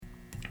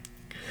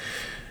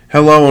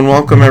Hello and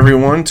welcome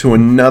everyone to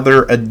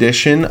another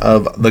edition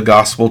of The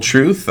Gospel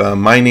Truth.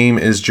 My name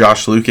is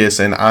Josh Lucas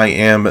and I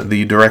am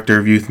the Director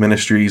of Youth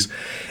Ministries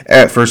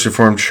at First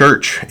Reformed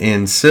Church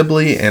in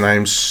Sibley, and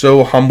I'm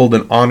so humbled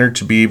and honored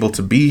to be able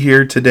to be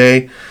here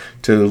today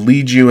to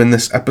lead you in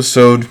this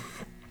episode,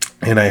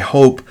 and I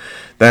hope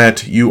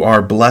that you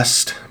are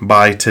blessed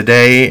by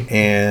today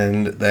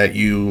and that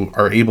you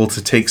are able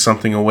to take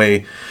something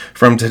away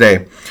from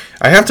today.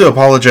 I have to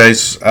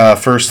apologize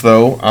first,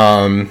 though.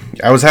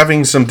 I was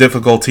having some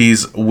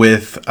difficulties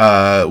with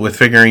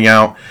figuring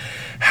out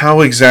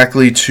how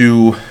exactly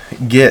to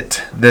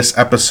get this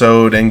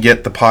episode and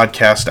get the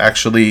podcast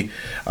actually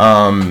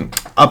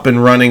up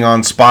and running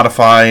on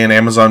Spotify and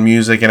Amazon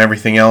Music and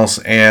everything else,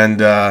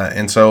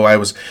 and so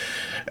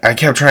I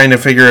kept trying to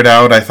figure it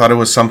out. I thought it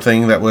was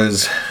something that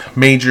was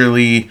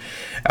majorly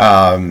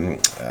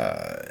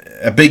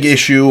a big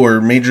issue or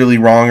majorly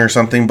wrong or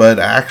something, but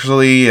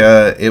actually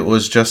it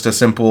was just a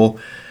simple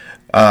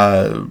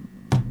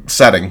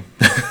setting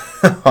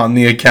on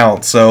the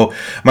account. So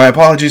my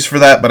apologies for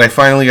that, but I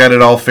finally got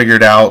it all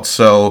figured out.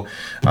 So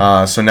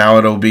now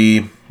it'll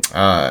be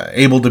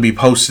able to be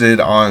posted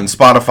on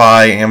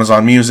Spotify,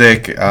 Amazon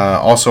Music,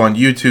 also on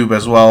YouTube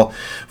as well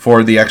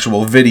for the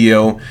actual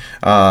video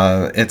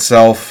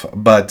itself.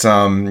 But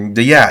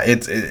yeah,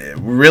 it's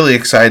really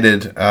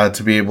excited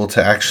to be able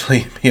to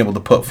actually be able to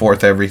put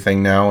forth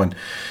everything now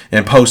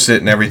and post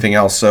it and everything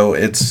else. So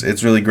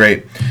it's really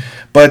great.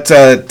 But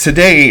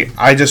today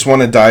I just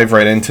want to dive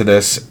right into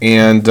this,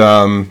 and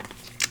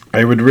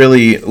I would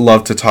really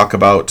love to talk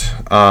about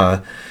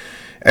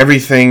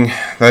everything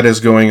that is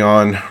going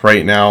on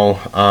right now,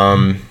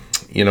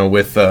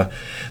 with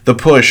the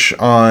push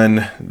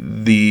on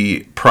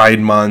the Pride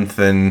Month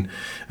and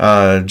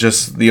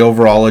just the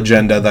overall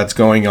agenda that's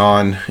going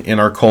on in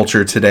our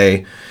culture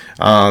today,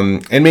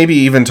 and maybe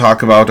even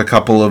talk about a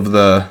couple of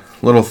the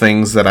little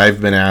things that I've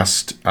been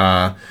asked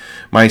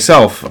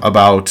myself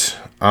about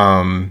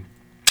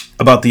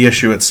the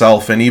issue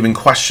itself, and even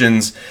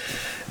questions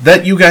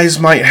that you guys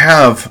might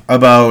have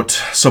about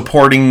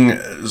supporting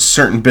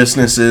certain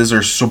businesses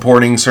or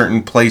supporting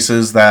certain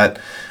places that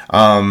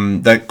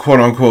quote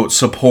unquote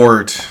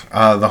support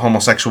the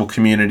homosexual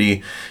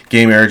community,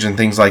 gay marriage, and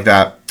things like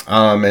that,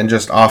 and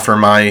just offer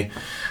my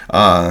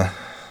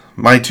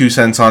 2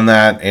 cents on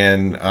that,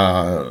 and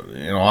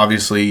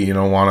obviously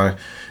want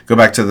to go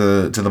back to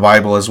the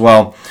Bible as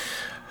well.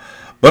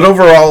 But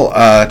overall,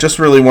 just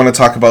really want to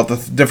talk about the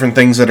different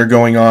things that are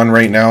going on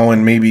right now,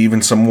 and maybe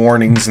even some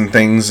warnings and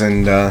things,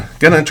 and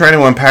gonna try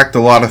to unpack a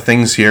lot of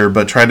things here,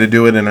 but try to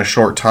do it in a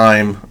short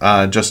time,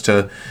 just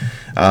to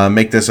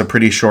make this a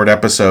pretty short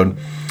episode.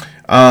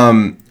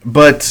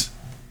 But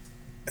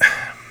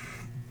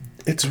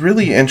it's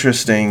really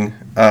interesting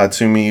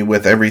to me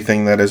with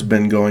everything that has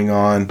been going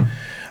on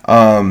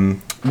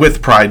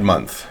with Pride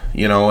Month.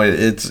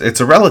 It's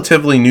a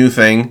relatively new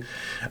thing.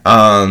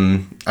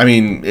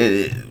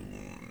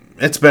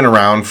 It's been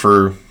around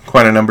for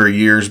quite a number of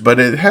years, but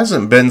it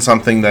hasn't been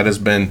something that has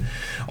been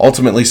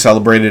ultimately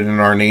celebrated in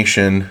our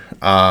nation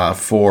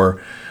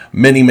for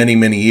many, many,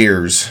 many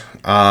years.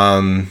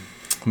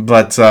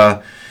 But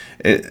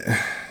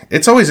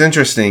it's always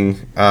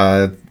interesting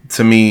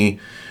to me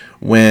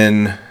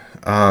when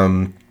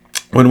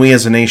we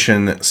as a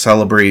nation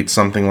celebrate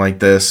something like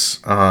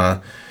this,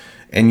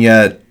 and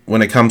yet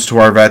when it comes to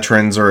our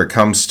veterans, or it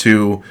comes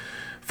to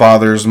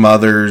fathers,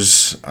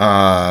 mothers,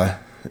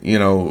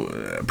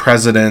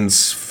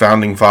 presidents,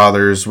 founding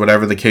fathers,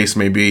 whatever the case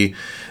may be,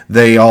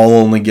 they all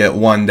only get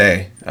one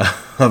day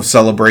of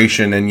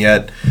celebration, and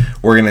yet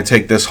we're going to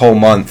take this whole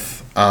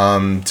month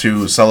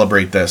to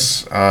celebrate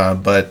this.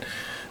 But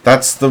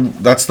that's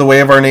the way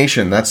of our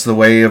nation. That's the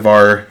way of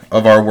our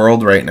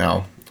world right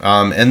now.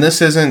 And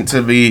this isn't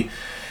to be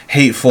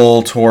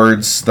hateful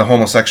towards the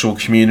homosexual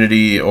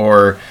community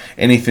or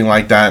anything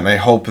like that, and I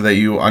hope that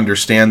you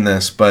understand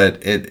this, but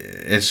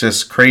it's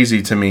just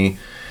crazy to me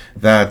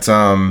that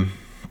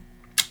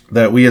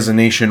we as a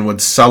nation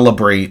would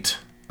celebrate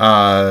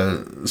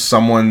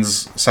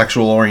someone's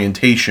sexual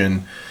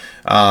orientation,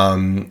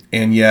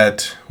 and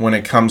yet when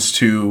it comes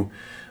to,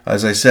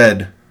 as I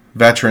said,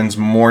 Veterans,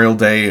 Memorial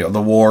Day,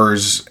 the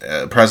wars,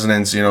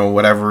 presidents,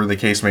 whatever the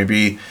case may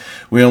be,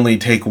 we only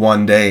take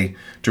one day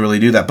to really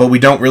do that, but we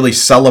don't really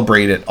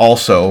celebrate it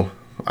also.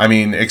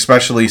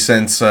 Especially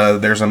since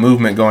there's a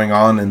movement going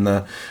on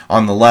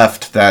on the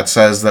left that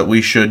says that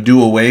we should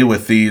do away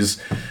with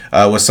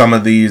with some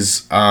of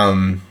these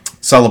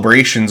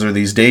celebrations or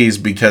these days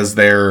because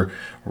they're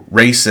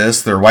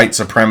racist, they're white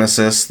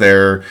supremacists,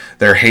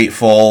 they're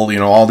hateful,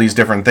 all these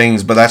different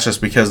things. But that's just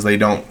because they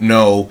don't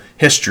know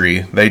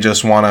history. They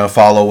just want to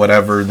follow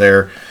whatever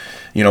their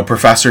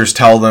professors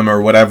tell them,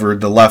 or whatever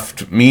the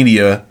left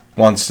media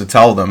wants to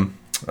tell them.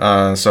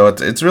 So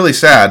it's really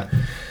sad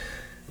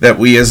that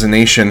we as a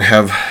nation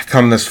have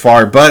come this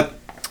far, but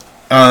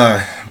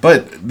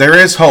there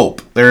is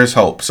hope. There is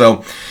hope.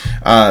 So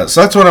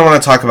that's what I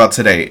want to talk about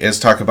today, is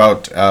talk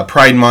about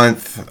Pride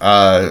Month,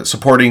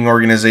 supporting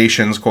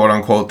organizations, quote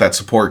unquote, that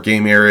support gay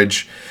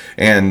marriage,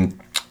 and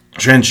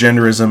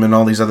transgenderism and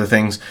all these other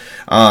things,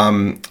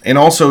 and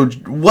also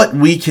what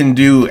we can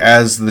do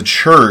as the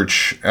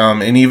church,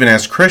 and even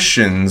as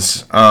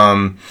Christians,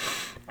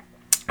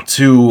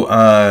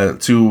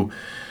 to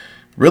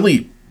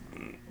really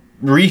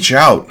reach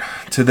out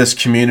to this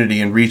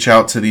community and reach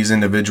out to these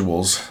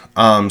individuals.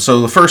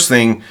 So the first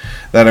thing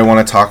that I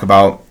want to talk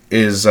about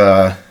is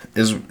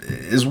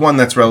one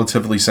that's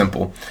relatively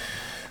simple.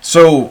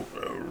 So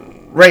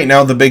right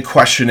now, the big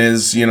question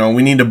is,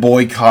 we need to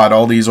boycott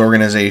all these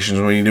organizations.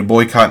 We need to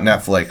boycott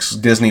Netflix,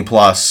 Disney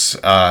Plus,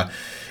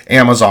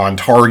 Amazon,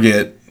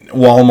 Target,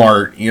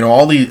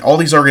 Walmart. All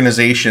these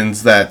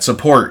organizations that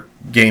support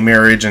gay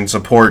marriage and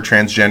support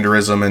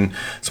transgenderism and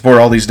support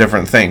all these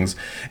different things.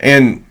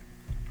 And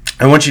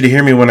I want you to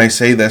hear me when I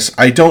say this.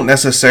 I don't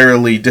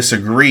necessarily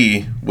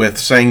disagree with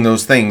saying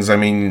those things. I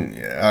mean,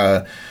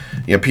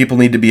 people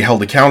need to be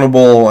held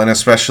accountable, and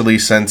especially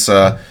since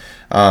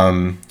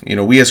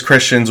we as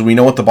Christians, we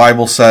know what the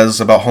Bible says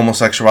about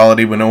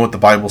homosexuality. We know what the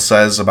Bible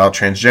says about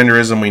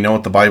transgenderism. We know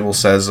what the Bible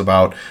says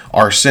about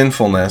our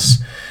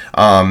sinfulness,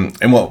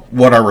 and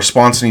what our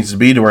response needs to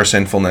be to our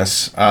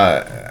sinfulness.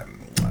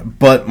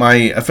 But my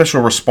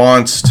official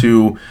response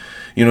to,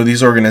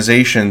 these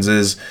organizations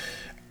is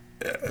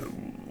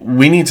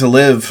we need to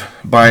live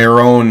by our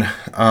own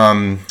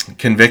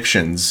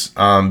convictions.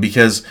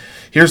 Because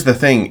here's the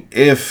thing: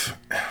 if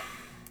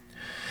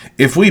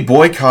we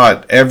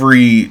boycott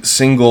every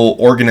single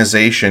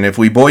organization, if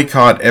we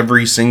boycott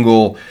every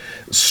single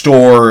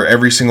store,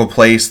 every single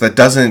place that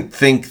doesn't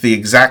think the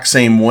exact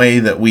same way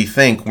that we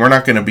think, we're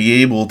not going to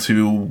be able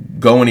to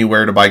go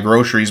anywhere to buy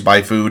groceries,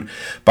 buy food,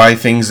 buy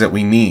things that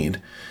we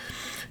need.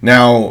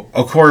 Now,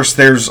 of course,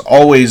 there's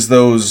always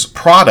those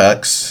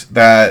products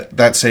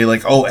that say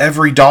like, oh,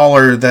 every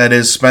dollar that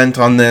is spent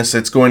on this,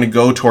 it's going to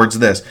go towards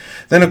this.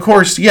 Then, of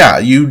course, yeah,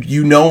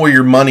 you know where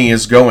your money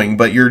is going,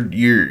 but you're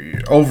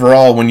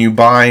overall, when you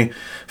buy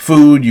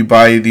food, you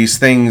buy these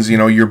things,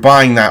 you're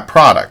buying that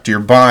product, you're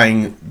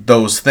buying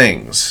those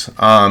things,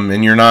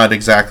 and you're not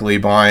exactly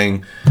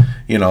buying,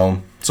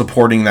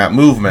 supporting that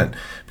movement.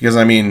 Because,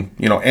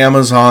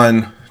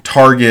 Amazon,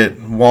 Target,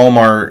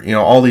 Walmart,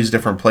 all these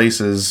different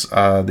places,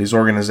 these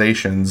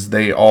organizations,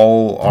 they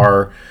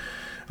all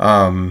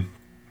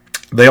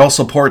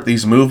support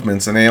these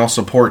movements, and they all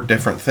support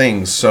different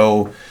things.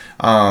 So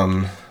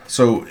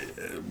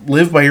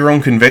live by your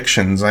own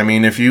convictions.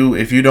 If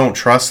you don't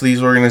trust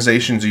these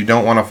organizations, you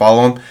don't want to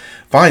follow them,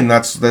 fine.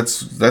 That's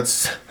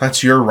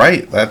your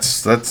right.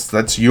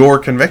 That's your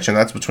conviction.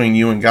 That's between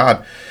you and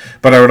God.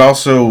 But I would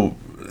also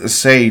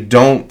say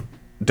don't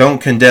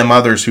condemn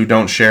others who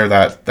don't share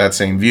that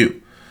same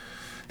view.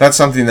 That's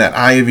something that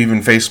I have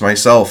even faced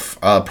myself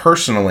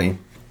personally,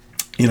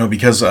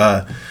 because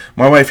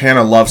my wife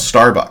Hannah loves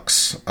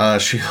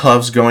Starbucks. She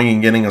loves going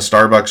and getting a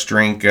Starbucks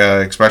drink,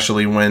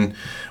 especially when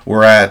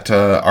we're at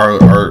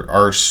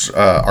our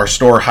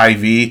store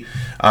Hy-Vee,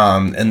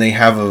 and they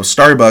have a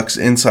Starbucks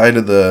inside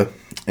of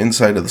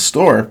the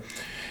store.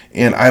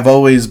 And I've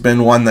always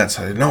been one that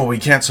said, no, we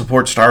can't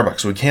support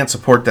Starbucks. We can't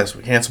support this.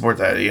 We can't support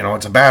that.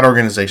 It's a bad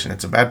organization.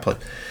 It's a bad place.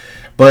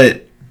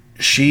 But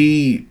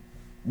she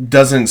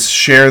doesn't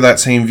share that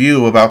same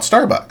view about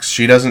Starbucks.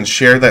 She doesn't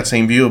share that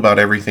same view about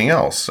everything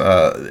else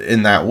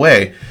in that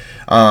way.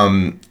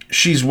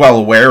 She's well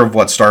aware of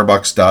what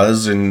Starbucks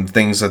does and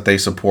things that they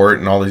support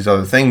and all these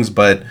other things,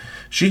 but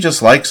she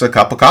just likes a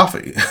cup of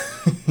coffee,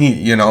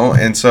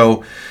 And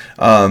so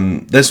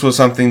this was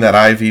something that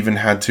I've even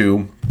had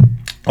to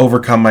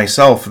overcome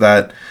myself,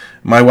 that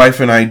my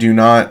wife and I do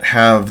not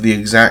have the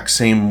exact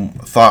same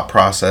thought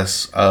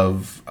process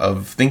of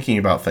thinking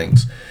about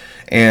things.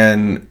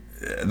 And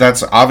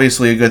that's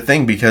obviously a good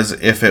thing, because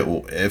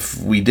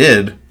if we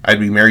did, I'd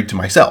be married to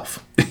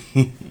myself.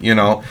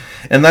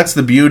 And that's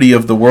the beauty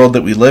of the world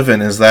that we live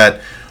in, is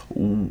that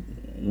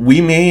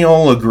we may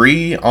all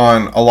agree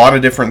on a lot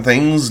of different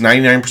things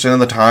 99% of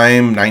the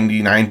time,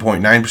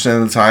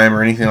 99.9% of the time,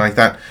 or anything like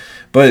that.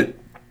 But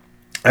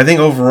I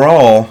think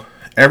overall,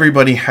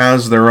 everybody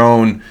has their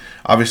own,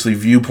 obviously,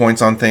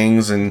 viewpoints on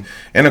things, and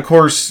of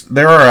course,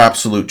 there are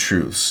absolute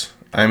truths.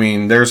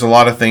 There's a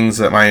lot of things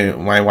that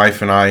my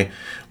wife and I,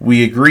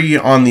 we agree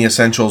on the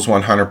essentials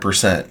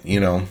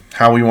 100%.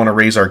 How we want to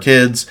raise our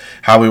kids,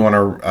 how we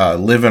want to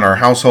live in our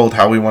household,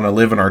 how we want to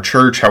live in our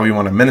church, how we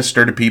want to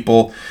minister to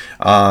people,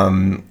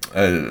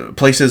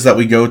 places that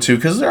we go to,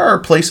 because there are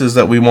places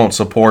that we won't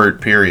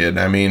support, period.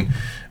 There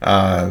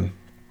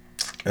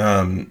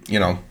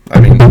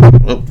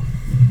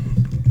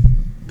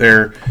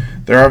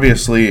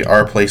obviously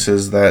are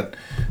places that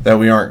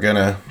we aren't going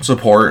to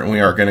support and we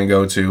aren't going to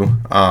go to.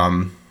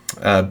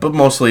 But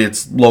mostly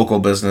it's local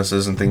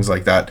businesses and things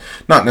like that.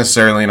 Not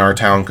necessarily in our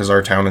town, because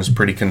our town is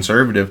pretty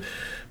conservative.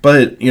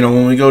 But,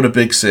 when we go to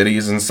big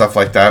cities and stuff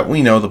like that,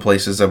 we know the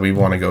places that we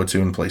want to go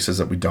to and places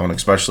that we don't,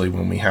 especially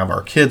when we have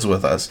our kids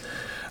with us.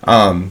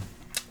 But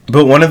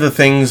one of the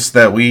things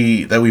that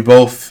we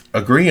both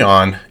agree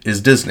on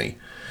is Disney.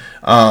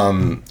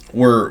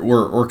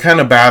 We're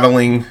kind of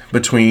battling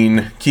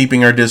between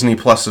keeping our Disney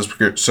Plus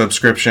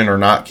subscription or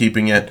not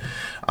keeping it.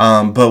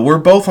 But we're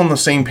both on the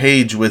same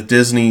page with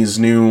Disney's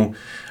new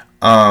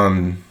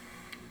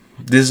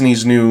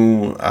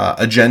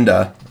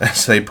agenda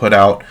as they put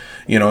out,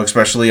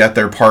 especially at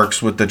their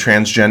parks with the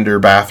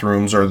transgender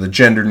bathrooms, or the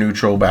gender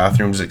neutral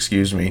bathrooms,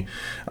 excuse me.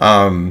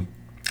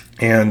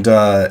 And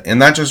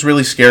that just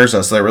really scares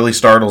us. That really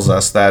startles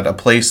us, that a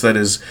place that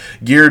is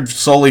geared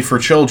solely for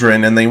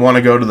children, and they want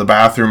to go to the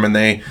bathroom, and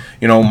they,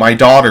 my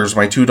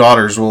two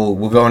daughters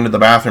will go into the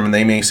bathroom, and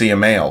they may see a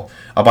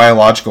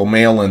biological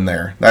male in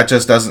there. That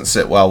just doesn't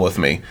sit well with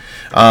me.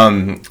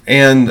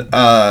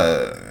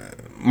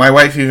 My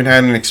wife even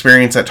had an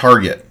experience at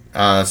Target.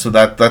 So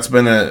that's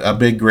been a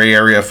big gray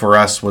area for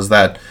us, was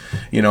that,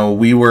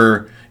 we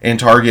were in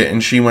Target,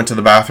 and she went to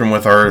the bathroom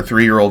with our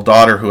 3-year-old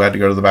daughter, who had to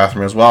go to the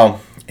bathroom as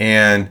well.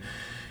 And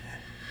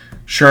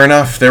sure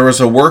enough, there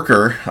was a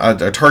worker,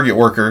 a Target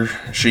worker,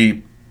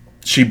 she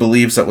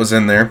believes, that was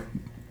in there.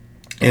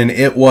 And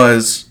it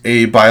was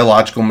a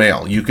biological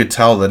male. You could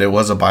tell that it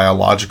was a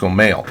biological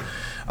male.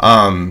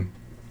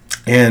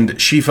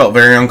 And she felt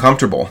very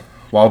uncomfortable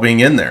while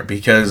being in there,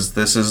 because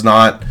this is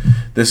not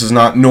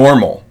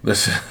normal.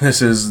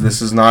 This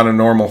is not a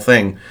normal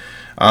thing.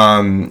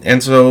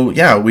 And so,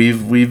 yeah,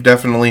 we've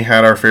definitely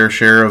had our fair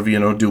share of,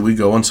 do we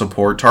go and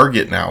support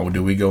Target now?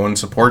 Do we go and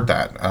support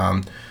that?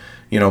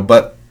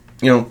 But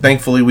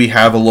thankfully we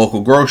have a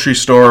local grocery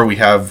store. We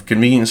have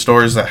convenience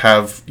stores that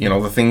have,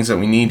 the things that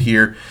we need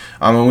here.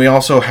 And we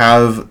also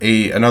have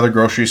another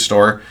grocery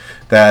store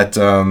that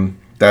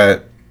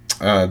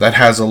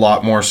has a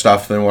lot more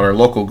stuff than what our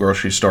local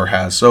grocery store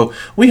has. So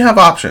we have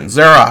options.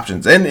 There are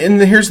options. And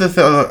here's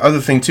the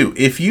other thing too.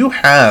 If you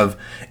have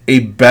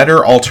a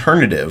better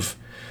alternative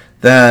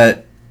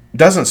that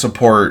doesn't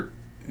support,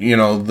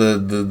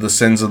 the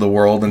sins of the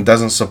world, and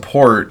doesn't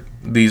support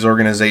these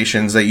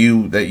organizations that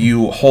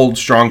you hold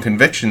strong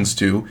convictions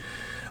to,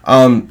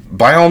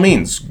 by all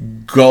means,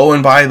 go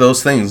and buy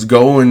those things.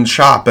 Go and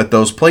shop at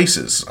those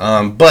places.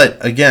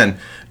 But again,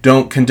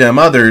 don't condemn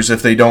others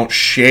if they don't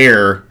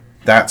share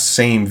that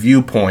same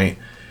viewpoint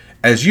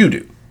as you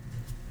do.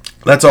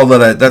 That's all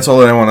that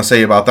I want to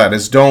say about that,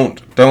 is don't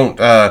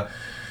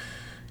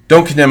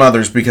condemn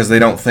others because they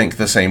don't think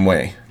the same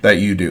way that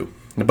you do.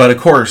 But of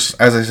course,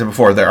 as I said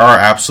before, there are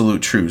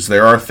absolute truths.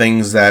 There are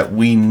things that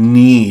we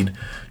need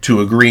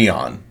to agree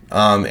on.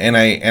 And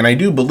I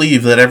do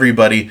believe that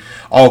everybody,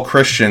 all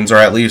Christians, or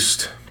at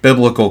least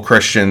biblical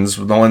Christians,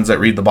 the ones that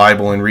read the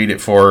Bible and read it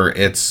for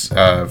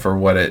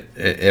what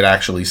it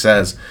actually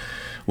says,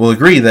 will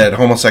agree that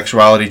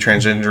homosexuality,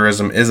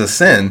 transgenderism is a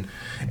sin,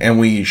 and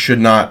we should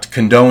not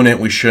condone it.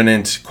 We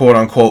shouldn't, quote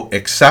unquote,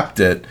 accept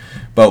it.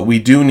 But we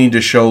do need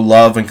to show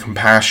love and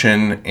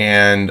compassion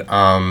and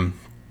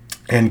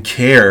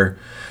care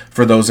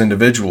for those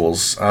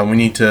individuals. We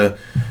need to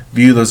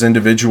view those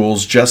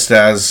individuals just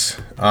as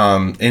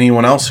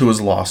anyone else who is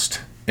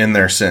lost in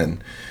their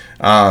sin.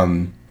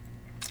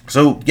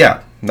 So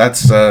yeah,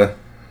 that's I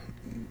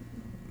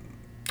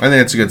think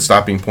that's a good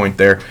stopping point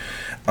there.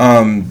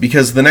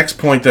 Because the next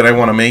point that I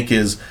want to make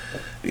is,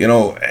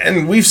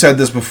 and we've said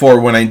this before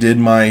when I did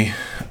when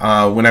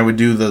I would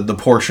do the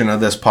portion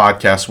of this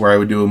podcast where I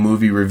would do a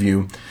movie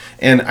review,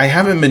 and I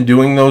haven't been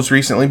doing those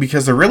recently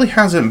because there really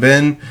hasn't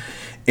been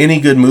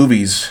any good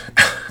movies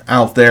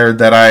out there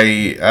that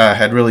I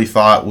had really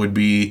thought would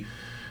be,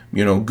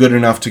 good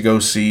enough to go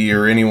see,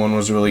 or anyone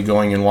was really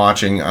going and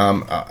watching.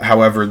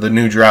 However, the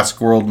new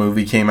Jurassic World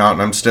movie came out,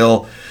 and I'm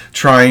still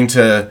trying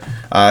to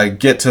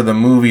get to the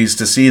movies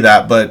to see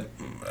that, but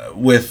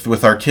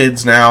with our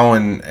kids now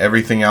and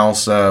everything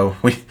else,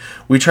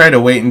 we try to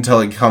wait until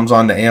it comes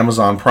on to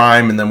Amazon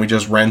Prime, and then we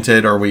just rent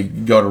it, or we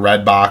go to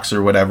Redbox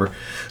or whatever.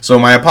 So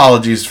my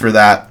apologies for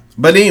that.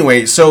 But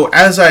anyway, so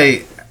as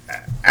I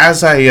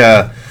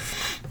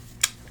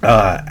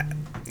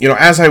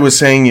was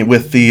saying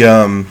with the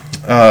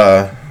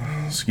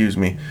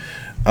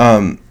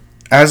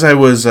as I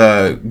was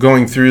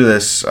going through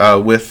this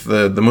with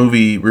the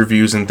movie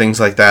reviews and things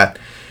like that,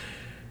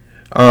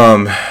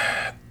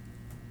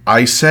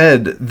 I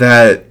said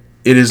that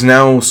it is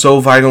now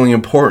so vitally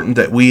important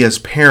that we as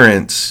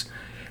parents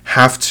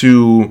have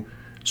to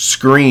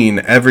screen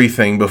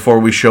everything before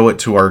we show it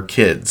to our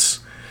kids.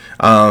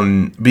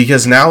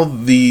 Because now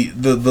the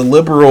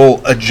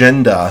liberal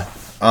agenda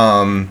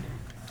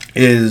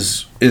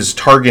is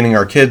targeting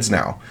our kids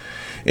now.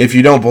 If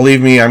you don't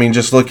believe me, I mean,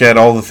 just look at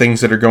all the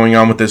things that are going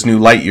on with this new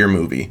Lightyear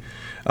movie.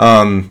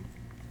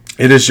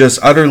 It is just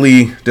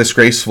utterly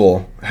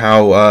disgraceful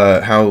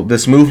how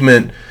this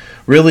movement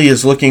really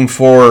is looking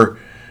for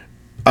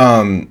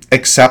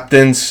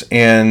acceptance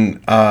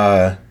and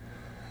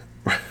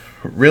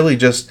really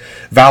just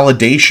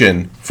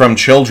validation from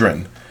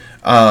children.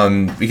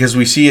 Because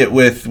we see it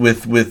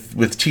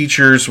with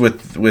teachers,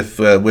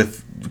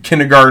 with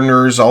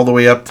kindergartners, all the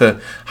way up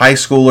to high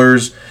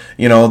schoolers.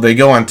 They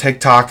go on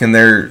TikTok and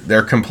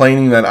they're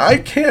complaining that I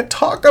can't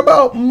talk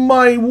about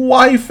my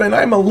wife, and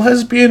I'm a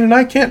lesbian, and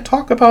I can't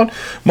talk about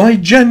my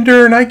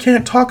gender, and I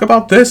can't talk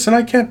about this, and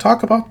I can't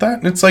talk about that.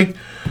 And it's like,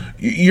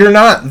 you're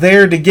not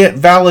there to get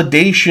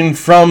validation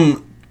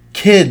from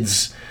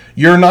kids.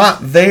 You're not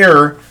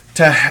there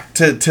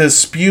to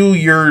spew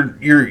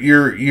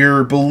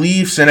your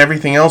beliefs and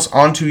everything else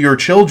onto your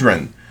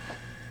children.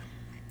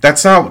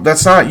 That's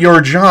not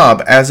your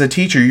job as a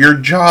teacher. Your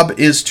job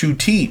is to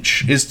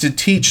teach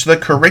the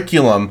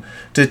curriculum,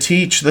 to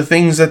teach the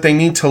things that they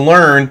need to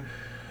learn,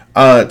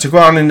 to go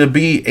out and to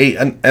be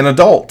an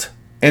adult,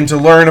 and to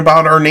learn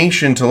about our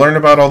nation, to learn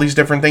about all these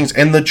different things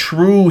and the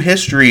true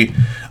history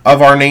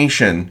of our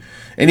nation.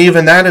 And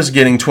even that is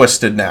getting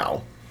twisted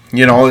now.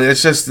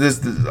 It's just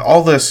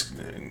all this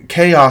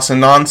chaos and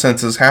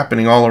nonsense is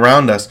happening all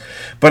around us.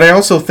 But I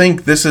also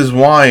think this is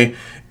why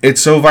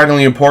it's so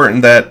vitally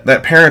important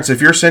that parents, if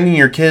you're sending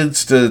your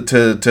kids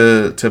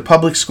to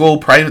public school,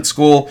 private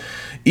school,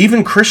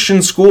 even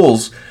Christian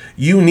schools,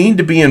 you need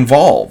to be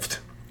involved.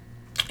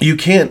 You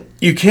can't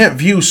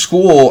view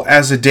school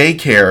as a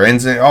daycare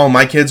and say, oh,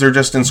 my kids are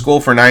just in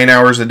school for 9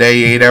 hours a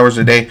day, 8 hours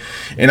a day,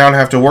 and I don't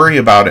have to worry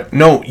about it.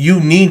 No, you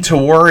need to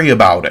worry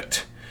about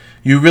it.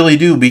 You really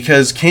do,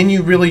 because can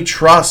you really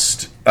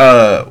trust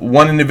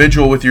one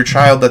individual with your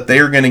child that they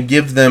are going to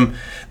give them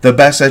the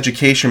best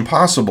education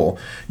possible?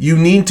 You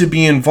need to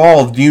be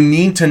involved. You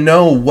need to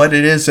know what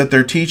it is that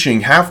they're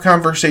teaching. Have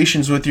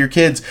conversations with your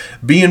kids.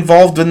 Be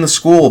involved in the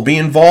school. Be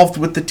involved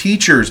with the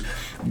teachers.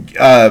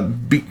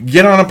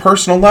 Get on a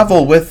personal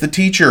level with the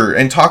teacher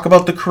and talk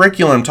about the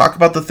curriculum. Talk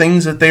about the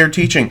things that they are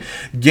teaching.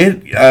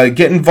 Get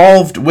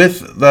involved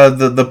with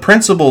the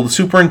principal, the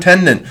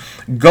superintendent.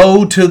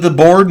 Go to the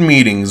board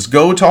meetings.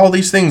 Go to all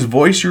these things.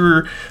 Voice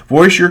your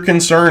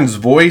concerns.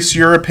 Voice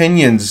your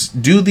opinions.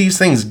 Do these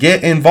things.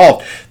 Get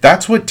involved.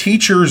 That's what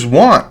teachers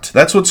want.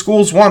 That's what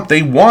schools want.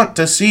 They want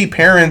to see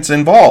parents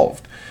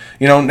involved.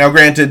 Now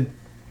granted,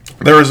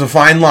 there is a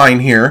fine line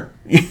here.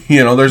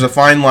 There's a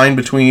fine line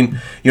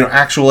between,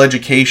 actual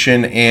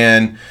education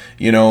and,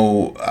 in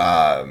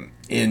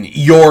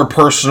your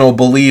personal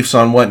beliefs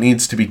on what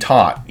needs to be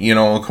taught.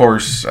 Of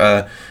course,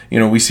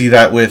 we see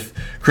that with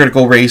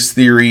critical race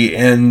theory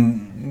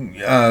and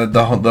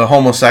the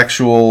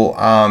homosexual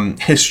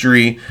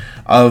history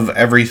of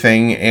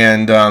everything,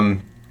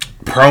 and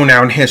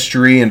pronoun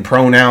history and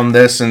pronoun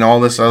this and all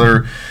this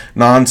other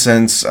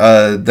nonsense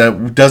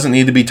that doesn't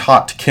need to be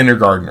taught to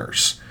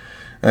kindergartners.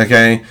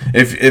 Okay,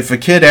 if a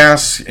kid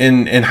asks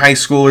in high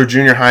school or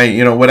junior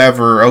high,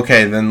 whatever,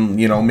 okay, then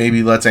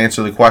maybe let's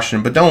answer the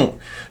question, but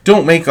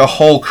don't make a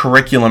whole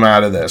curriculum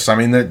out of this. I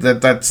mean,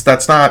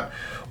 that's not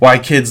why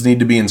kids need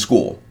to be in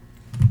school.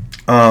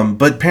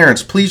 But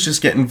parents, please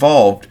just get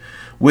involved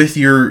with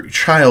your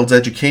child's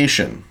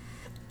education.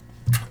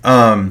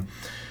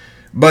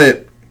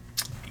 But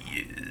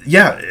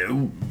yeah,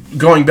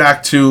 going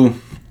back to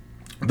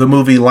the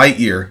movie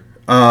Lightyear,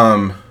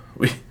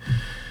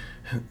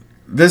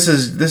 This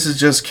is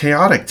just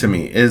chaotic to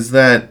me. Is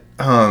that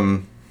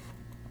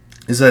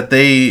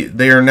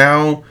they are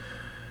now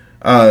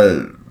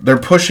they're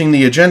pushing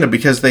the agenda,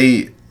 because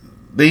they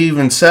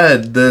even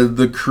said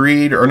the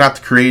creator, or not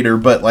the creator,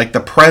 but like the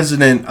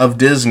president of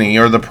Disney,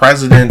 or the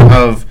president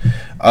of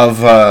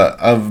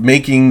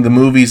making the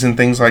movies and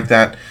things like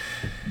that.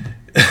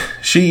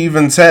 She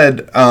even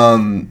said,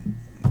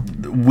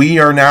 we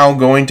are now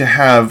going to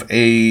have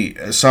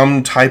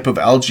some type of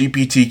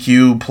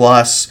LGBTQ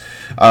plus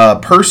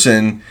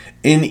person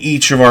in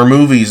each of our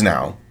movies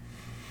now.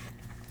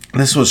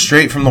 This was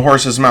straight from the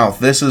horse's mouth.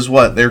 This is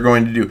what they're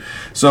going to do.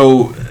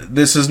 So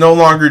this is no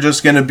longer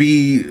just going to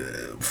be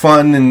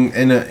fun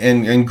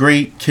and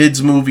great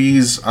kids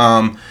movies.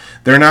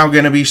 They're now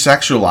going to be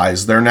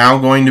sexualized. They're now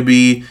going to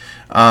be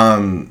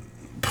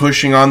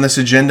pushing on this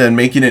agenda and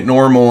making it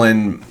normal,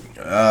 and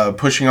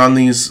pushing on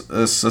these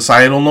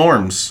societal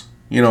norms,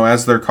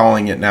 as they're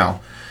calling it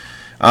now.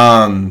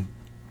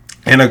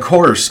 And of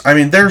course, I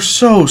mean, they're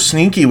so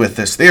sneaky with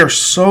this. They are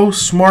so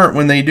smart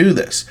when they do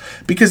this,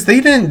 because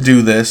they didn't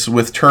do this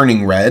with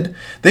Turning Red.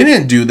 They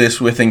didn't do this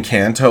with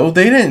Encanto.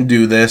 They didn't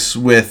do this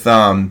with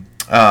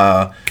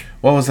what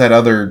was that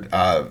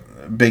other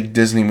big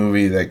Disney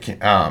movie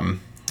that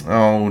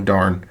oh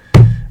darn,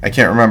 I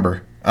can't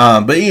remember.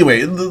 But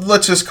anyway,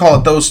 let's just call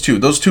it those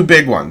two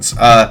big ones.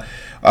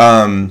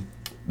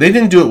 They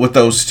didn't do it with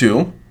those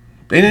two.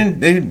 They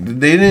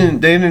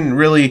didn't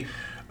really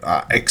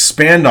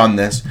expand on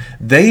this.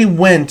 They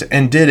went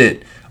and did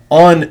it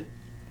on,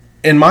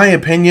 in my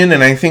opinion,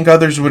 and I think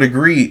others would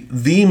agree,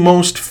 the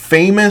most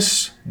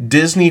famous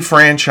Disney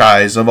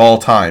franchise of all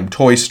time,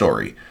 Toy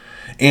Story,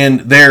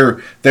 and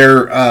their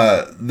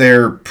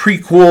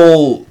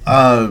prequel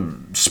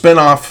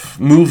spin-off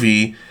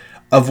movie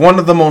of one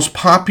of the most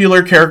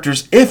popular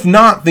characters, if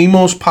not the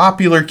most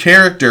popular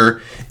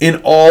character in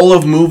all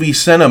of movie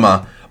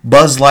cinema,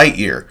 Buzz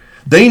Lightyear.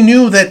 They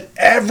knew that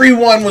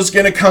everyone was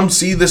going to come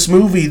see this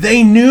movie.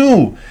 They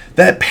knew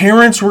that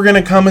parents were going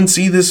to come and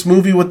see this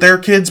movie with their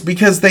kids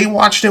because they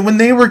watched it when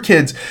they were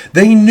kids.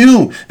 They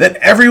knew that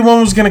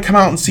everyone was going to come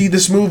out and see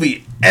this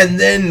movie. And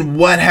then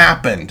what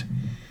happened?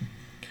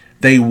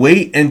 They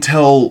wait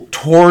until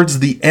towards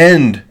the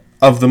end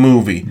of the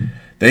movie.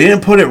 They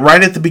didn't put it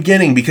right at the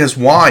beginning, because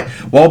why?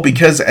 Well,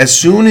 because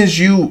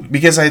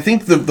because I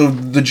think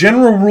the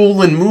general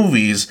rule in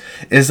movies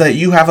is that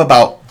you have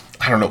about,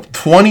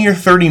 20 or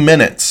 30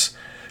 minutes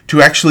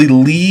to actually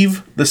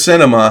leave the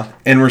cinema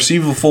and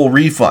receive a full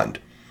refund.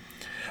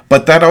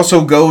 But that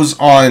also goes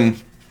on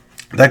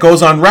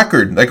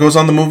record. That goes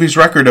on the movie's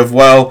record of,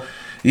 well,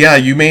 yeah,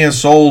 you may have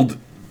sold,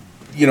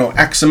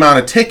 X amount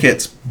of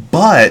tickets,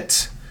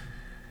 but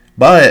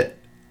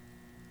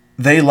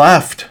they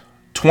left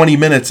 20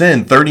 minutes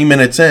in, 30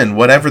 minutes in,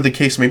 whatever the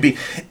case may be.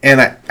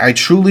 And I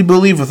truly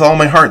believe with all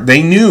my heart,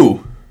 they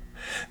knew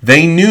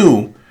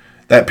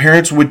that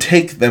parents would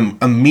take them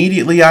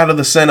immediately out of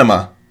the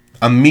cinema,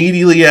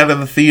 immediately out of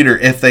the theater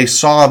if they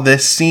saw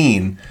this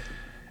scene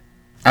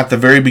at the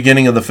very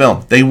beginning of the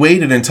film. They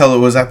waited until it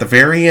was at the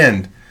very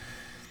end.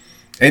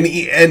 And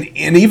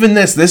even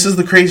this is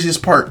the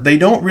craziest part. They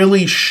don't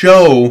really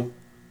show.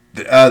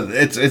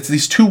 It's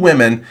these two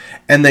women,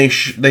 and they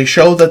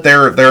show that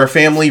they're a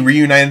family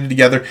reunited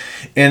together.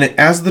 And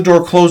as the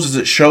door closes,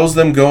 it shows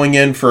them going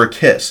in for a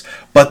kiss.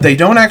 But they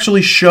don't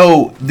actually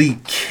show the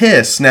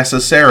kiss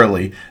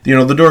necessarily.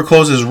 The door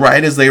closes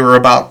right as they were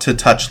about to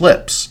touch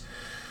lips.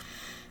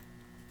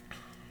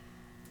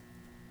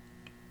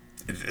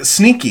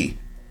 Sneaky.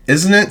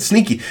 Isn't it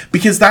sneaky?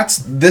 Because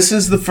this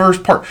is the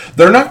first part.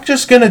 They're not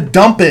just going to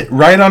dump it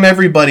right on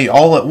everybody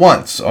all at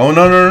once. Oh,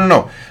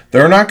 no.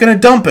 They're not going to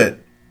dump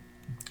it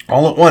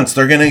all at once.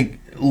 They're going to,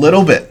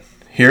 little bit,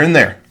 here and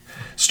there.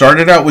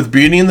 Started out with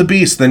Beauty and the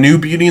Beast, the new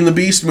Beauty and the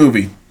Beast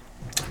movie.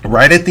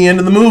 Right at the end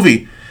of the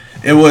movie,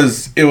 it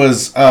was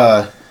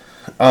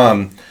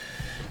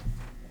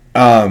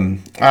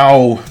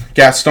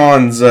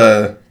Gaston's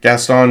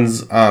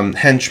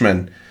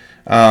henchman.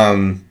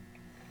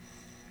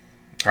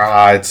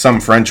 It's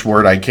some French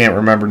word I can't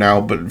remember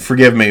now, but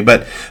forgive me.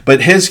 But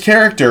his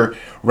character,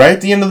 right at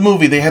the end of the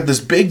movie, they had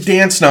this big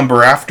dance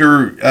number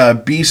after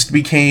Beast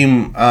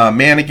became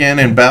man again,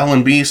 and Belle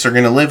and Beast are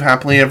going to live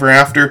happily ever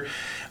after.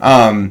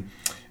 And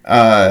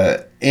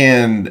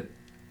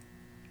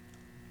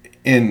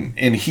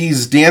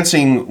he's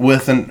dancing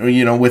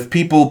with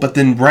people, but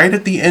then right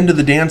at the end of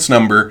the dance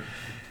number,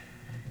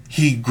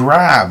 he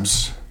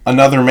grabs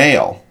another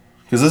male,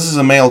 because this is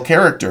a male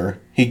character.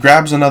 He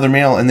grabs another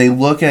male, and they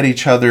look at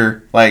each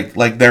other like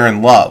they're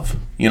in love,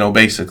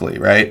 basically,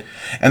 right?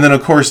 And then,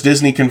 of course,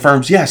 Disney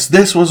confirms, yes,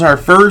 this was our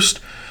first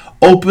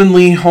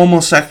openly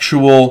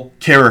homosexual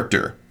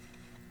character.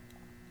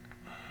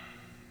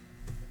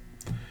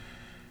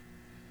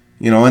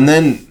 And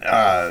then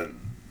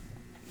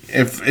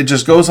if it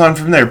just goes on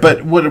from there.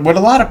 But what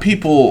a lot of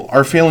people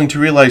are failing to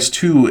realize,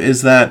 too,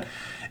 is that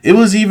it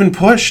was even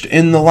pushed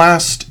in the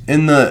Rise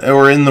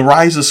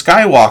of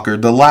Skywalker,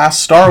 the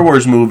last Star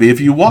Wars movie. If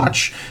you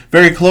watch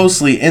very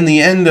closely, in the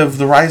end of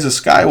the Rise of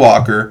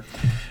Skywalker,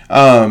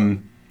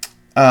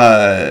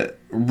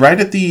 right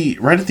at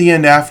the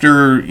end,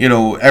 after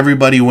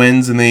everybody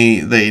wins and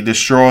they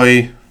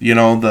destroy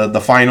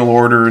the final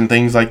order and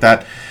things like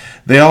that,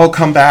 they all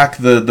come back.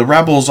 The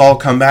rebels all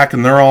come back,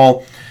 and they're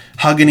all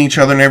hugging each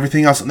other and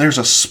everything else. And there's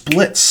a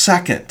split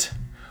second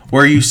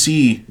where you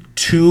see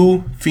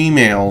two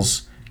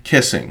females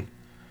kissing.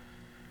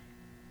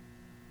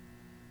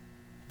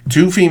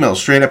 Two females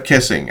straight up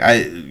kissing.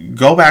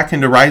 Go back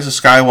into Rise of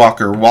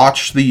Skywalker,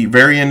 watch the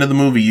very end of the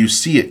movie, you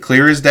see it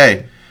clear as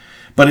day.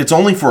 But it's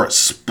only for a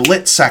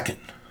split second.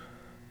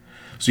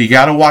 So you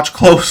got to watch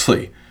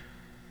closely.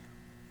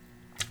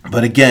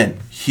 But again,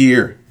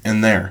 here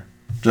and there.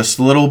 Just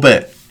a little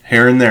bit,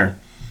 here and there.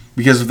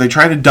 Because if they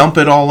try to dump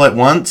it all at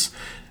once,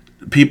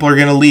 people are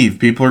going to leave.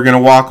 People are going to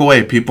walk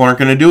away. People aren't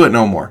going to do it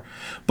no more.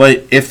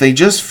 But if they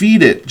just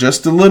feed it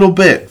just a little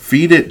bit,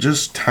 feed it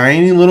just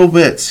tiny little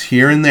bits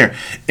here and there,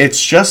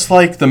 it's just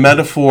like the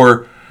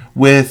metaphor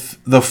with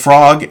the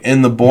frog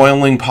in the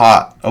boiling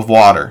pot of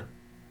water.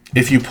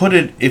 If you put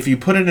it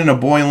in a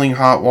boiling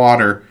hot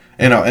water,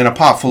 in a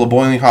pot full of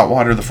boiling hot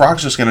water, the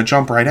frog's just going to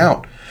jump right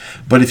out.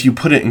 But if you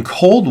put it in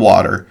cold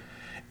water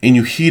and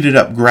you heat it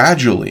up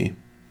gradually,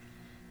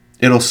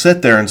 it'll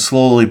sit there and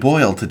slowly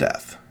boil to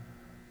death.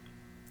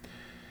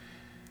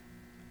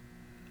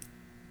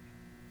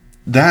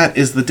 That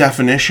is the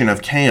definition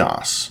of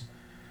chaos.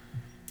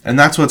 And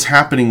that's what's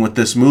happening with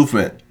this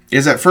movement.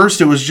 Is at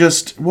first it was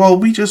just, well,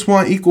 we just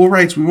want equal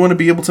rights. We want to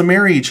be able to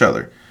marry each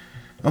other.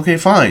 Okay,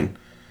 fine.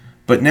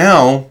 But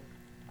now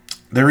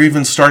they're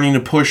even starting to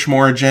push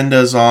more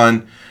agendas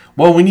on,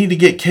 well, we need to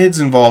get kids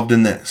involved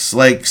in this.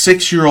 Like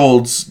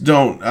 6-year-olds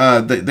don't,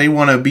 they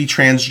want to be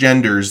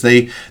transgenders.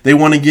 They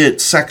want to get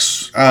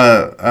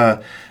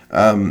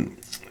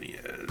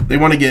they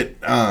want to get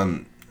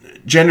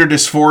gender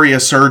dysphoria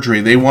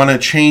surgery. They want to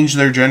change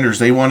their genders.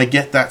 They want to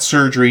get that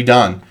surgery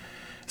done.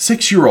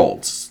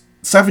 6-year-olds,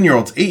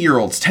 7-year-olds,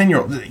 8-year-olds,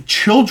 10-year-olds,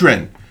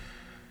 children.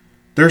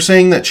 They're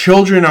saying that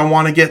children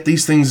want to get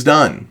these things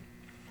done.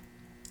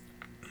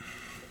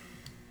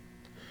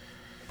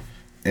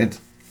 I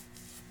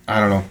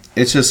don't know.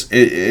 It's just,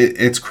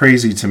 it's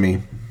crazy to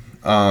me.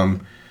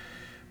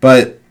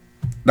 But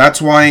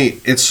that's why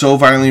it's so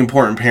vitally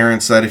important,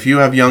 parents, that if you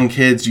have young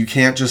kids, you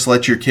can't just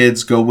let your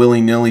kids go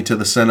willy-nilly to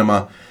the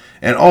cinema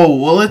and, oh,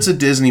 well, it's a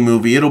Disney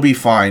movie, it'll be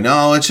fine.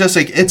 Oh, it's just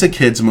like, it's a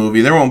kid's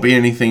movie. There won't be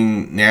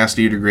anything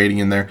nasty or degrading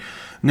in there.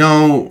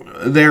 No,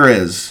 there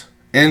is.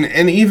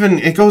 And even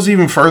it goes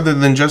even further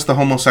than just the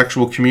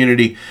homosexual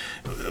community.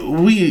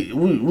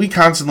 We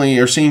constantly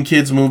are seeing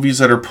kids movies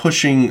that are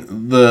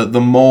pushing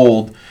the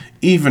mold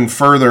even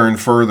further and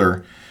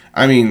further.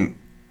 I mean,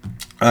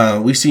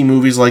 we see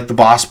movies like the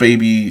Boss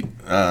Baby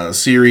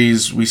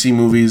series. We see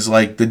movies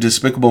like the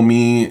Despicable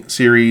Me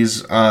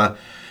series.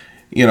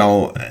 You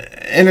know,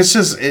 and it's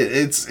just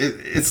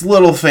it's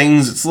little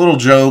things, it's little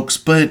jokes,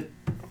 but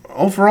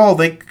overall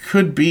they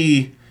could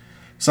be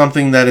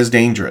something that is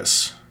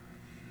dangerous.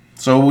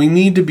 So we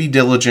need to be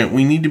diligent.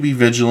 We need to be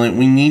vigilant.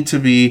 We need to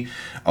be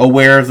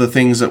aware of the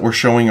things that we're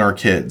showing our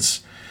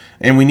kids.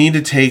 And we need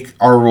to take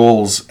our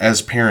roles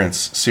as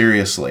parents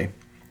seriously.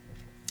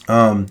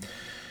 But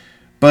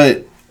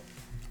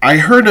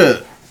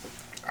I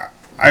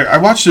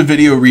watched a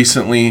video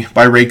recently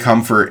by Ray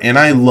Comfort, and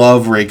I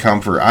love Ray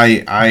Comfort.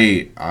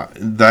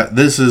 That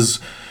this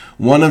is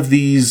one of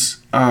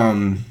these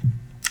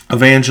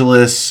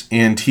evangelists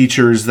and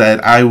teachers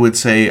that I would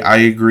say I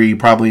agree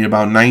probably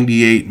about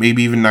 98,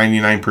 maybe even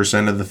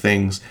 99% of the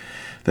things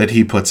that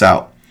he puts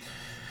out.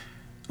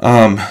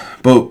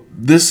 But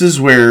this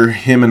is where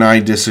him and I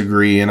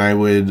disagree, and I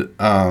would,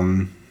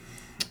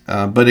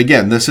 but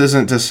again, this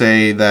isn't to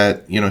say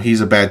that, you know,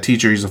 he's a bad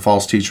teacher, he's a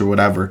false teacher,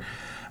 whatever.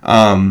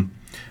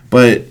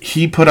 But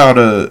he put out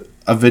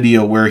a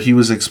video where he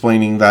was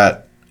explaining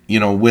that,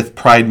 you know, with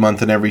Pride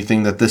Month and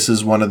everything, that this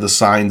is one of the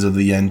signs of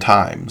the end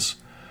times,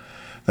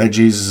 that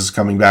Jesus is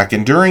coming back.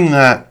 And during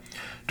that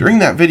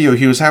video,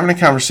 he was having a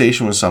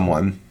conversation with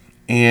someone,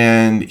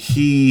 and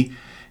he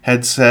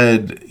had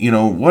said, you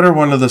know, what are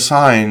one of the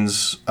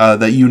signs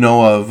that you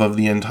know of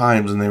the end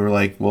times? And they were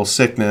like, well,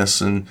 sickness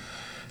and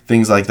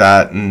things like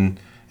that. And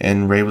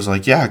Ray was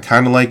like, yeah,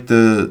 kind of like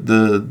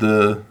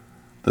the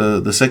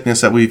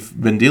sickness that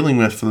we've been dealing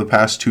with for the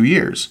past 2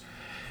 years.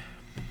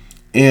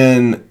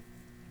 And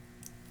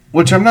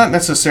which I'm not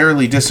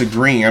necessarily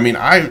disagreeing. I mean,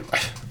 I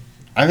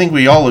think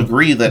we all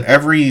agree that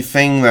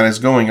everything that is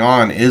going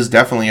on is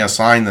definitely a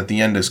sign that the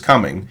end is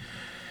coming.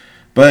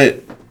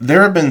 But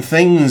there have been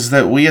things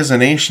that we as a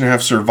nation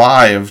have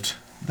survived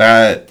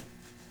that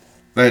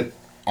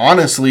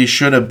honestly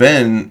should have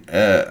been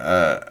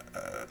a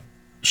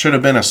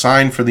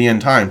sign for the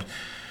end times.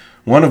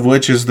 One of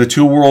which is the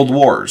 2 world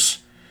wars.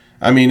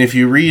 I mean, if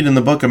you read in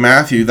the book of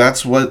Matthew,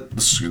 that's what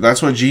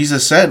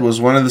Jesus said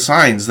was one of the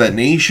signs, that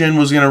nation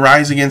was going to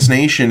rise against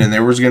nation, and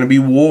there was going to be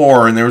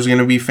war, and there was going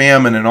to be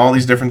famine, and all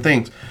these different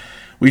things.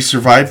 We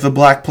survived the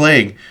Black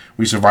Plague.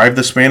 We survived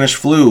the Spanish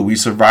flu. We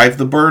survived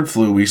the bird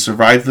flu. We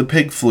survived the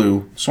pig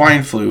flu,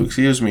 swine flu,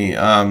 excuse me.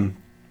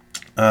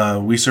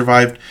 We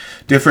survived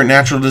different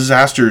natural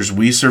disasters.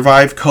 We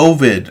survived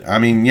COVID. I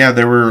mean, yeah,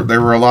 there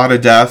were a lot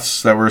of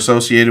deaths that were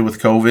associated with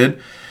COVID.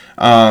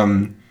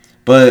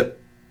 But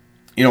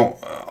you know,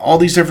 all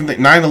these different things,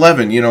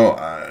 9/11, you know,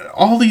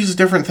 all these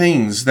different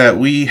things that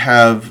we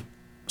have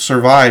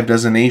survived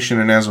as a nation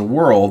and as a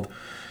world,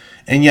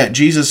 and yet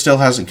Jesus still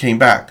hasn't came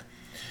back.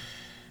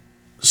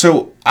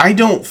 So I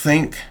don't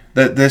think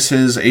that this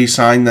is a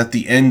sign that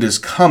the end is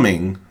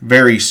coming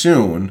very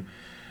soon.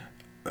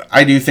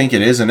 I do think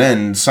it is an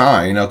end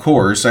sign, of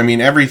course. I mean,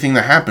 everything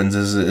that happens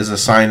is a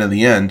sign of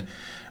the end.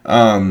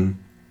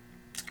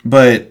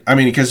 But, I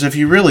mean, because if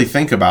you really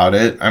think about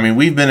it, I mean,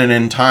 we've been in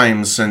end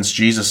times since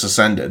Jesus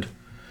ascended.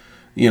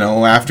 You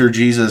know, after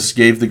Jesus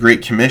gave the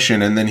Great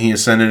Commission and then he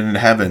ascended into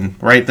heaven,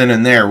 right then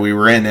and there, we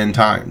were in end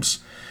times.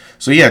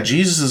 So, yeah,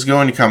 Jesus is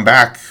going to come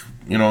back,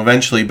 you know,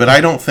 eventually. But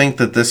I don't think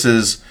that this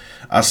is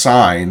a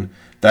sign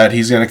that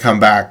he's going to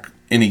come back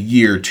in a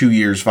year, 2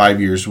 years,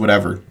 5 years,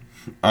 whatever.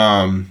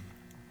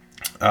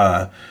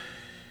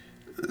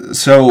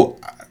 So,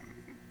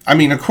 I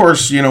mean, of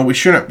course, you know, we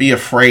shouldn't be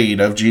afraid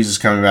of Jesus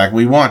coming back.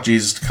 We want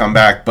Jesus to come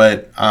back,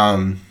 but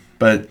for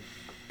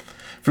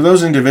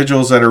those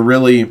individuals that are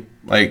really,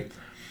 like,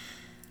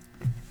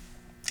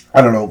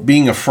 I don't know,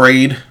 being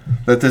afraid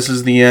that this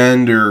is the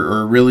end,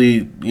 or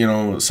really, you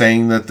know,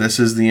 saying that this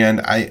is the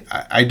end,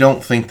 I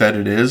don't think that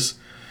it is.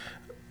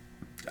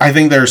 I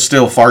think there's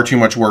still far too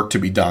much work to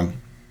be done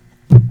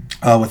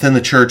within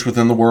the church,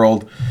 within the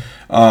world,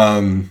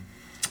 and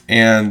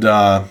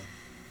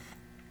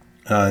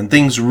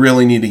things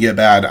really need to get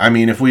bad. I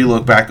mean, if we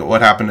look back at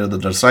what happened to the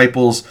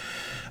disciples,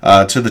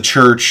 to the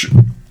church,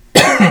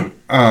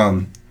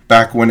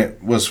 back when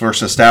it was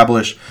first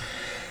established,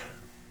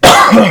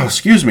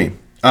 excuse me,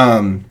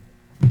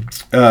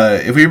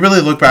 if we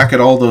really look back at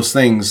all those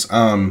things,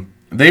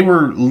 they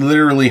were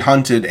literally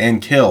hunted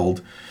and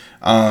killed.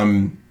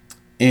 And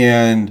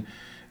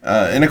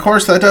of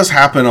course that does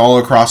happen all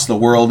across the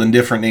world in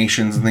different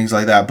nations and things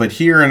like that. But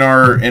here in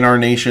our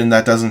nation,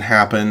 that doesn't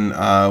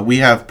happen. We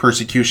have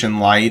persecution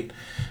light.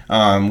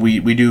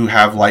 We do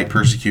have light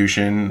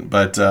persecution,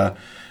 but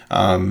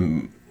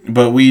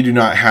we do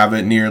not have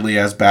it nearly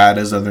as bad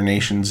as other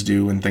nations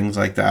do and things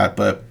like that.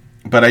 But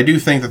I do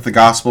think that the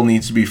gospel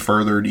needs to be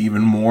furthered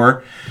even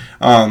more.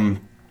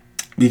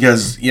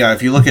 Because, yeah,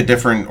 if you look at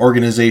different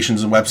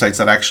organizations and websites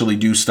that actually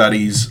do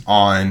studies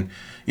on,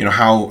 you know,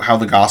 how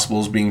the gospel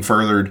is being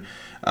furthered,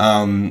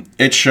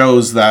 it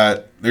shows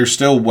that there's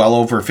still well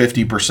over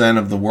 50%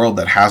 of the world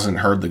that hasn't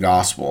heard the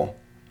gospel.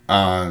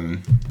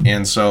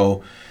 And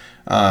so,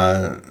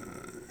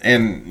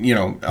 and, you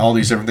know, all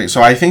these different things.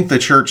 So I think the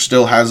church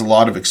still has a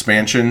lot of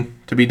expansion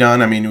to be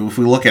done. I mean, if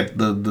we look at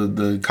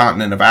the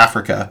continent of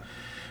Africa,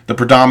 the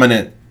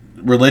predominant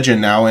religion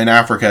now in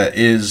Africa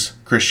is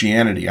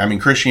Christianity. I mean,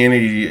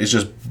 Christianity is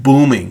just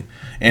booming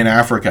in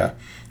Africa.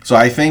 So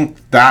I think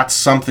that's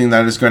something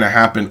that is going to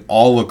happen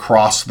all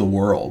across the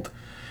world,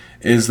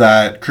 is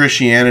that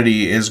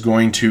Christianity is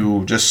going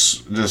to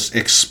just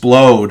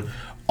explode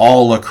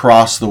all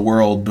across the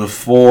world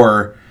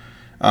before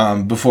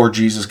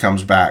Jesus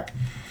comes back.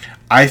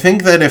 I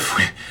think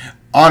that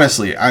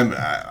honestly,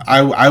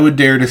 I would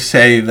dare to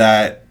say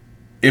that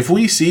if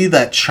we see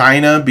that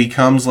China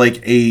becomes like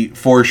a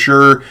for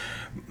sure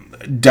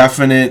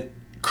definite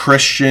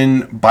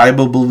Christian,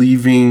 Bible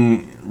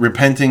believing,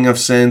 repenting of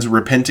sins,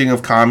 repenting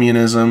of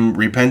communism,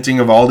 repenting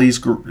of all these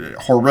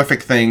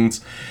horrific things,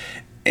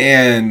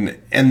 and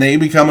they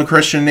become a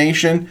Christian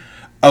nation,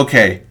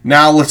 okay,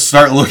 now let's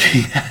start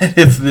looking at